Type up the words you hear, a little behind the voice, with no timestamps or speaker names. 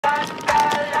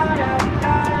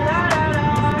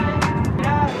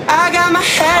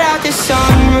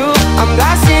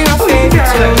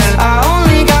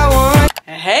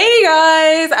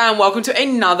guys, and welcome to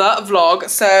another vlog.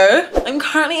 So I'm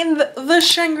currently in the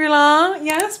Shangri-La,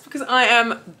 yes, because I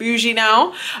am bougie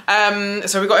now.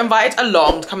 So we got invited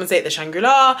along to come and stay at the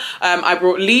Shangri-La. I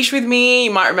brought Leash with me.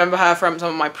 You might remember her from some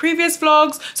of my previous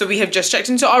vlogs. So we have just checked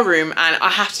into our room, and I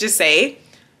have to just say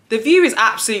the view is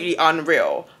absolutely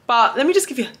unreal. But let me just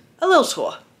give you a little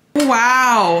tour.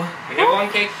 Wow. We have one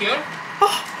cake here.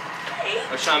 Oh.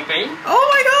 A champagne. Oh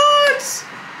my god.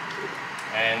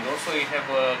 And also you have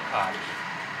a card.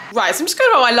 Right, so I'm just going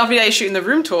about my lovely day shooting the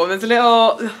room tour, and there's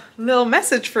a little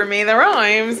message for me that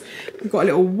rhymes. We've got a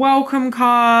little welcome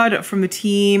card from the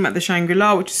team at the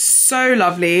Shangri-La, which is so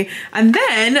lovely. And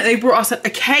then they brought us a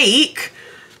cake.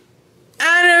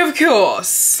 And of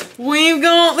course, we've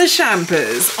got the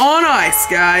champers on ice,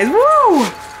 guys. Woo!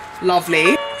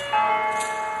 Lovely.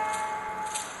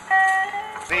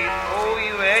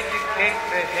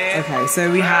 Okay,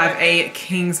 so we have a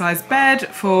king-size bed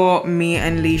for me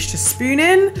and Leash to spoon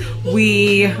in.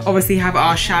 We obviously have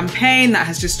our champagne that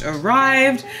has just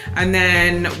arrived. And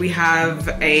then we have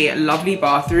a lovely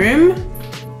bathroom.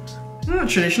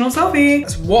 Traditional selfie.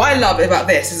 That's what I love about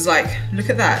this is, like, look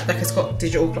at that. Like, it's got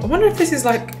digital clock. I wonder if this is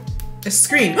like a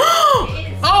screen.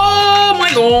 Oh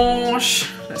my gosh.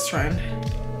 Let's try and...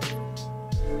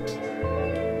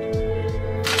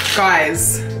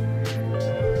 Guys.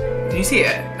 Can you see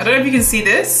it? I don't know if you can see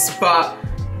this, but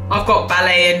I've got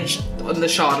ballet and on the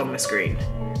SHARD on my screen.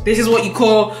 This is what you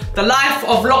call the life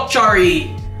of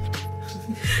luxury.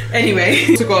 Anyway,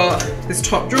 we've got this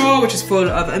top drawer, which is full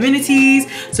of amenities.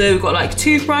 So we've got like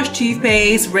toothbrush,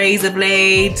 toothpaste, razor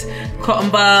blade, cotton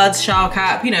buds, shower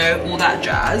cap, you know, all that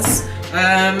jazz.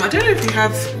 I don't know if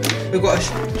we've got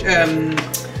a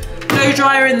blow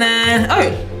dryer in there.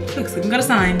 Oh. Look, so we've got a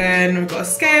sign. Then we've got a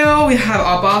scale. We have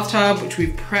our bathtub, which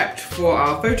we've prepped for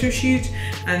our photo shoot.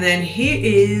 And then here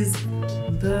is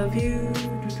the view.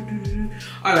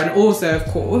 Oh, and also, of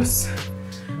course,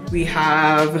 we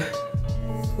have,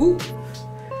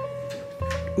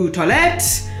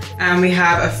 toilette. And we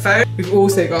have a phone. We've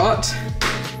also got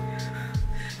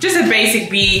just a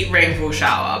basic rainfall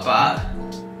shower, but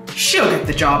she'll get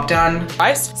the job done.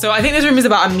 Price. So I think this room is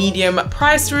about a medium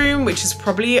price room, which is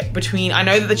probably between, I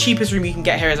know that the cheapest room you can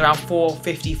get here is around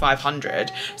 $450,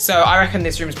 $500. So I reckon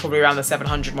this room is probably around the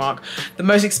 700 mark. The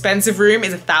most expensive room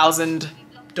is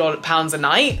 £1,000 a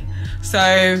night.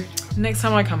 So next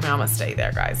time I come here, I'm gonna stay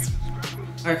there, guys.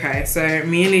 Okay, so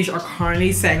me and Leash are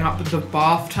currently setting up the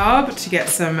bathtub to get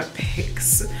some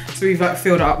pics. So we've like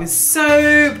filled it up with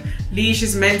soap. Leash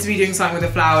is meant to be doing something with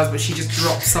the flowers, but she just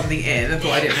dropped something in. I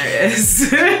thought I didn't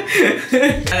notice.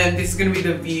 And then this is gonna be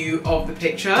the view of the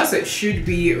picture, so it should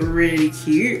be really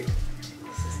cute.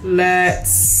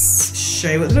 Let's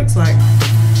show you what it looks like.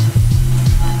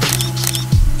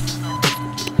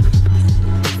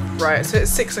 Right, so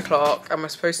it's 6 o'clock and we're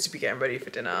supposed to be getting ready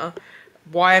for dinner.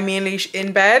 Why are me and Leash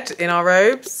in bed in our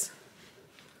robes?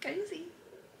 Cozy.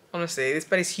 Honestly, this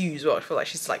bed is huge. Well, I feel like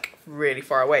she's like really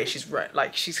far away. She's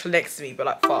like she's next to me, but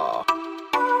like far.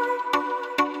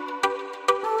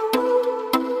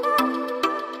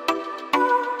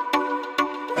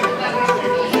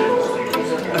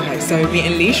 Okay, so me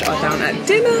and Leash are down at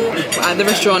dinner. We're at the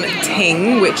restaurant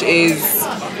TING, which is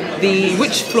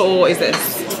which floor is this?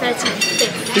 35th.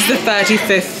 This is the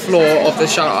 35th floor of the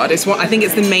SHARD. It's I think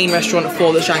it's the main restaurant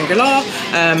for the Shangri-La,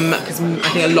 because I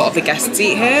think a lot of the guests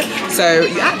eat here. So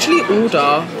you actually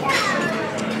order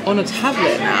on a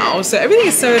tablet now. So everything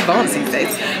is so advanced these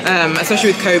days,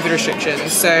 especially with COVID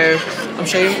restrictions. So I'm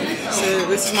showing you. So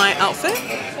this is my outfit.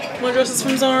 My dress is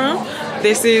from Zara.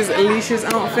 This is Alicia's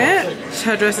outfit.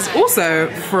 Her dress is also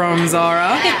from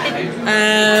Zara.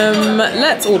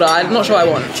 Let's order. I'm not sure what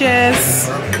I want. Cheers.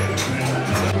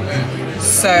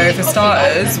 So for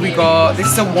starters, we got, this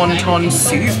is a wonton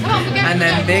soup, and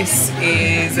then this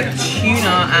is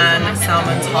tuna and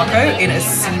salmon taco in a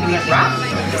seaweed wrap.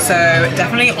 So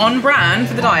definitely on brand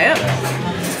for the diet.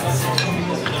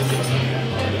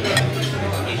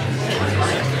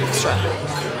 Extra.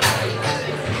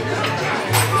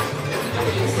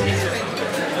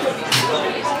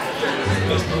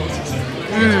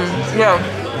 Yeah.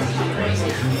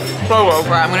 So well.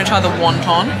 Right, I'm gonna try the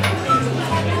wonton.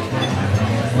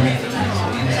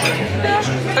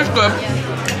 It's good.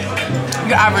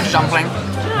 Your average dumpling. You know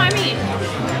what I mean?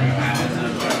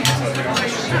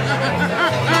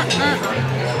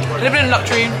 Living in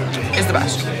luxury is the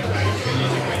best.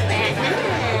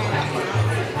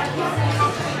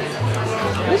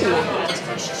 Ooh.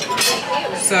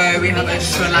 So we have a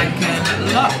Sri Lankan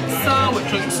laksa,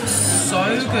 which looks so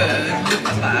good. Look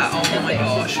at that. Oh my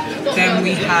gosh. Then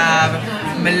we have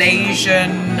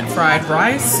Malaysian fried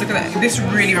rice. Look at that. This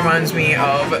really reminds me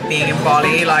of being in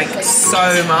Bali, like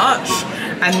so much.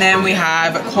 And then we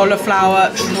have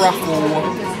cauliflower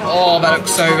truffle. Oh, that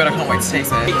looks so good. I can't wait to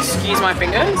taste it. Excuse my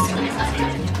fingers.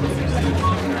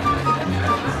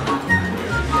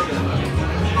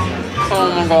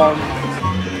 Oh my god.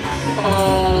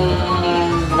 Oh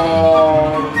my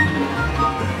god.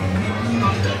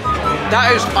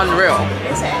 That is unreal.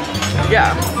 Is it?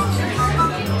 Yeah.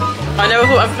 I never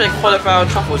thought everything cauliflower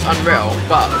truffle was unreal,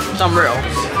 but it's unreal.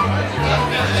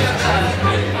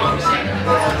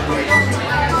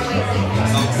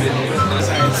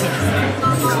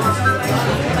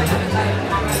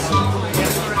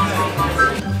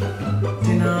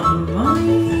 Dinner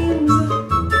vibes.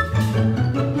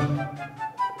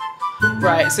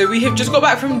 Right, so we have just got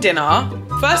back from dinner.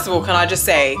 First of all, can I just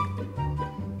say,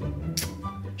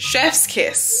 chef's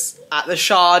kiss at the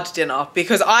SHARD dinner,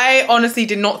 because I honestly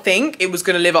did not think it was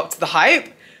going to live up to the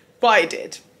hype, but it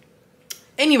did.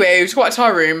 Anyway, we just got back to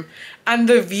our room, and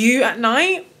the view at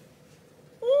night,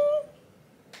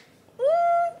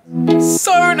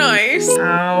 so nice.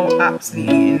 How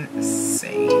absolutely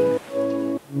insane.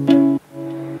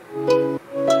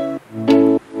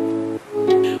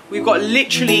 We've got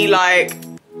literally like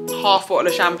half bottle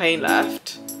of champagne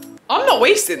left. I'm not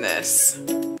wasting this.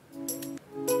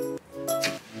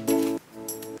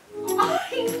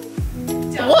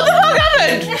 What the fuck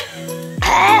happened?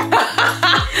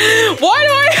 Why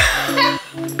do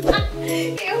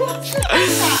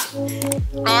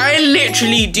I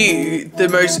literally do the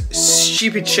most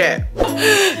stupid shit.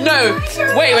 No,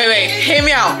 wait. Hear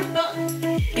me out.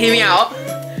 Hear me out.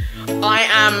 I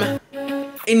am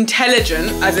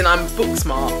intelligent, as in I'm book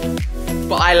smart,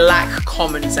 but I lack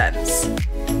common sense.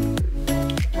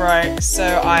 Right, so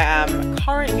I am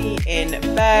currently in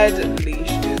bed.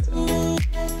 Leash is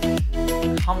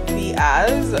comfy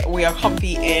as. We are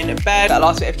comfy in bed. That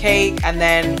last bit of cake, and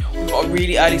then we've got a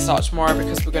really early start tomorrow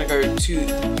because we're gonna go to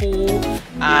the pool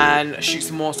and shoot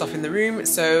some more stuff in the room.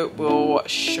 So we'll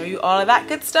show you all of that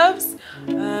good stuff.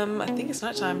 I think it's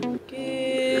nighttime.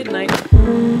 Good night.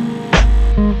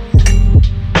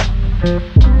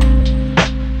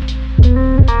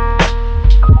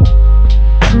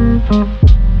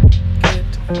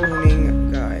 Good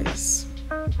morning, guys.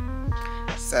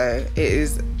 So it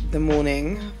is the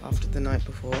morning after the night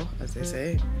before, as they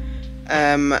say.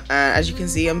 And as you can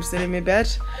see, I'm still in my bed,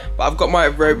 but I've got my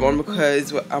robe on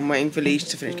because I'm waiting for Leash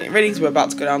to finish getting ready because we're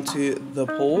about to go down to the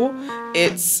pool.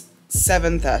 It's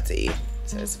 7:30,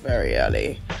 so it's very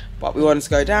early, but we wanted to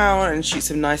go down and shoot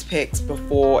some nice pics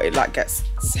before it like gets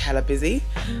hella busy.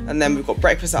 And then we've got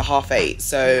breakfast at 8:30,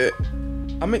 so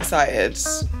I'm excited.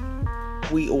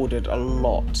 We ordered a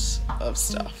lot of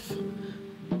stuff.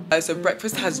 So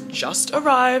breakfast has just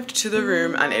arrived to the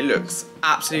room and it looks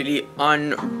absolutely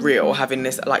unreal, having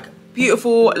this like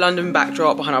beautiful London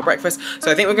backdrop behind our breakfast. So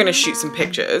I think we're gonna shoot some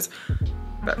pictures.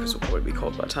 Breakfast will probably be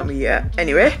cold by the time we get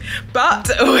anyway,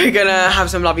 but we're gonna have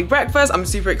some lovely breakfast. I'm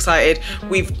super excited.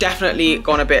 We've definitely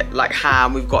gone a bit like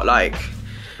ham. We've got like,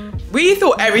 we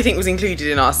thought everything was included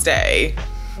in our stay.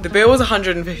 The bill was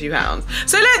 £150.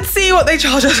 So let's see what they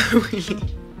charge us a week.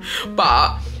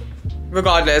 But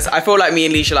regardless, I feel like me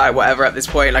and Leash are like whatever at this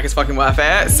point, like it's fucking worth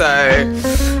it. So,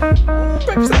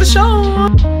 breakfast at the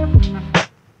shop.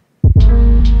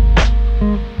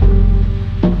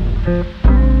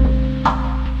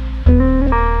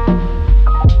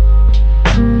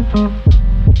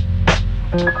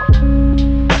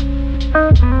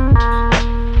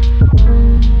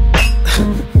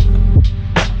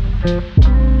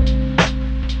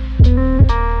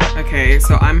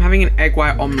 So I'm having an egg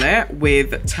white omelette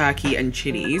with turkey and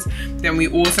chilies. Then we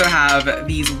also have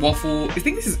these waffles. I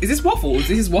think is this waffles?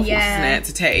 This is waffles, isn't it,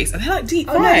 to taste? Are they like deep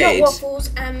fried? Oh no, not waffles.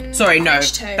 Sorry, no,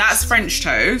 French toast. That's French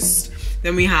toast.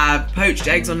 Then we have poached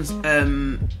eggs on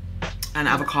an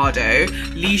avocado.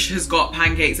 Leash has got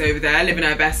pancakes over there, living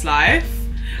her best life.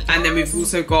 And then we've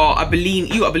also got a Bellini.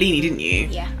 You got a Bellini, didn't you?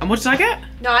 Yeah. And what did I get?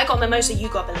 No, I got mimosa, you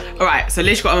got Bellini. All right, so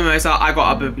Lish got a mimosa, I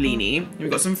got a Bellini. We've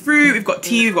got some fruit, we've got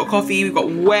tea, we've got coffee, we've got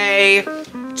way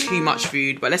too much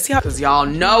food. But let's see how, because y'all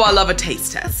know I love a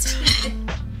taste test.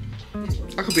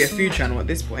 I could be a food channel at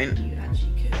this point. You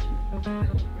actually could.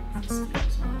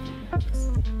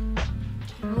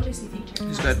 I honestly think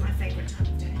It's good. my favourite time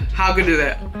of day. How good is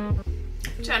it?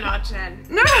 10 out of 10.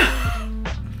 No!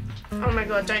 Oh my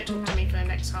god, don't talk to me for the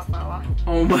next half hour.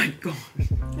 Oh my god.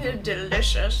 They're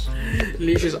delicious.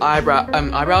 Leish's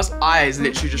eyes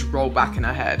literally just roll back in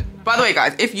her head. By the way,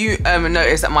 guys, if you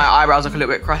notice that my eyebrows look a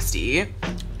little bit crusty,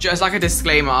 just like a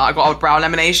disclaimer, I got a brow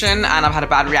lamination and I've had a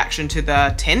bad reaction to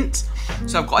the tint.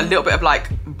 So I've got a little bit of like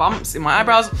bumps in my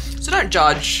eyebrows. So don't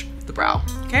judge the brow,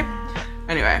 okay?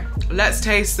 Anyway, let's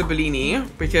taste the Bellini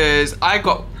because I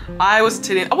wasn't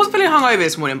feeling hungover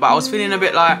this morning, but I was feeling a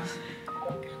bit like,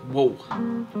 whoa.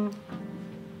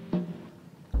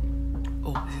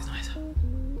 Oh, this is nice.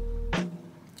 Do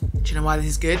you know why this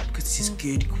is good? Because this is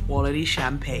good quality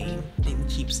champagne and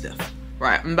cheap stuff.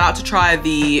 Right, I'm about to try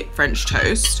the French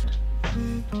toast.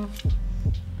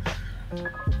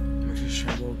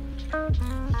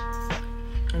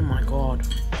 Oh my God.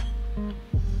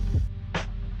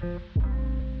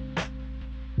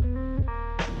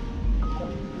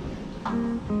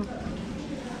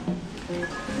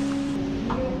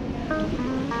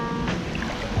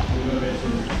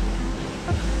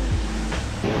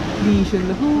 Leash in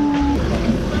the pool.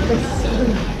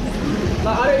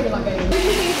 Like, I don't even like going.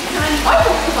 I thought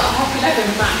it was like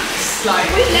 11 max. Like,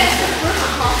 we left the room at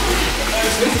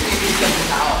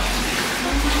half.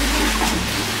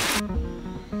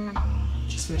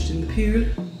 Just finished in the pool.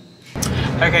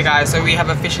 Okay guys, so we have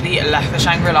officially left the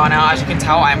Shangri-La now. As you can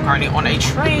tell, I am currently on a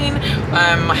train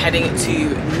heading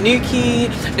to Newquay.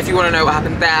 If you want to know what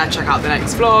happened there, check out the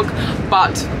next vlog.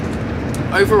 But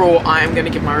overall, I am going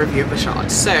to give my review of the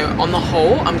SHARD. So on the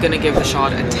whole, I'm going to give the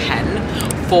SHARD a 10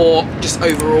 for just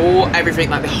overall everything,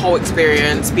 like the whole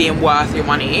experience being worth your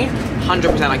money.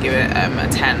 100% I give it a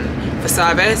 10. For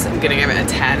service, I'm gonna give it a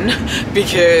 10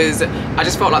 because I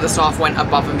just felt like the staff went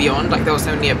above and beyond. Like there were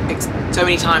so many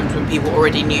times when people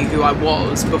already knew who I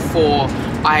was before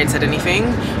I had said anything,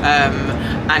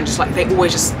 and just like they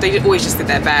always just did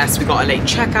their best. We got a late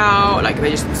checkout. Like they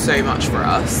just did so much for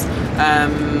us.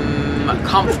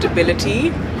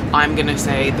 Comfortability, I'm gonna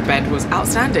say the bed was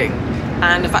outstanding,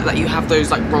 and the fact that you have those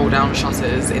like roll down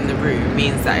shutters in the room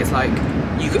means that it's like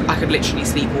I could literally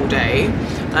sleep all day.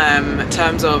 In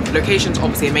terms of locations,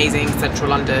 obviously amazing. Central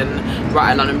London,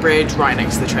 right at London Bridge, right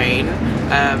next to the train.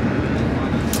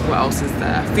 What else is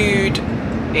there? Food,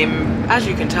 as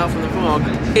you can tell from the vlog,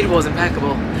 it was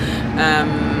impeccable.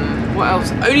 What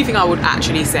else? Only thing I would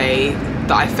actually say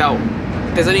that I felt,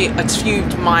 there's only a few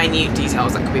minute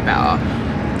details that could be better.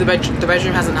 The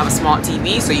bedroom doesn't have a smart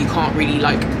TV, so you can't really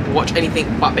like watch anything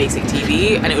but basic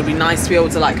TV, and it would be nice to be able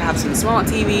to like have some smart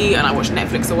TV and I watch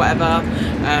Netflix or whatever.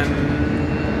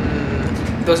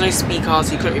 There was no speaker,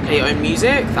 so you couldn't really play your own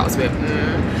music. That was a bit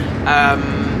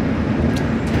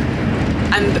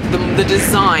and the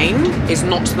design is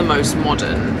not the most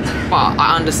modern, but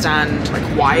I understand like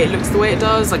why it looks the way it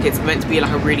does. Like it's meant to be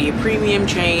like a really premium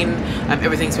chain.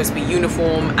 Everything's supposed to be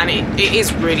uniform, and it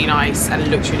is really nice and it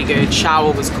looks really good.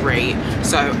 Shower was great.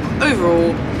 So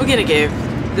overall, we're gonna give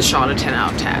the SHARD a 10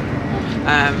 out of 10.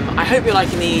 I hope you're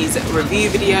liking these review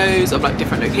videos of like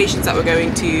different locations that we're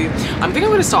going to. I think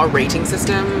I'm going to start a rating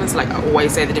system. It's like I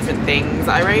always say the different things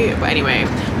that I rate. But anyway,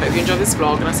 hope you enjoyed this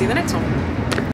vlog and I'll see you in the next one.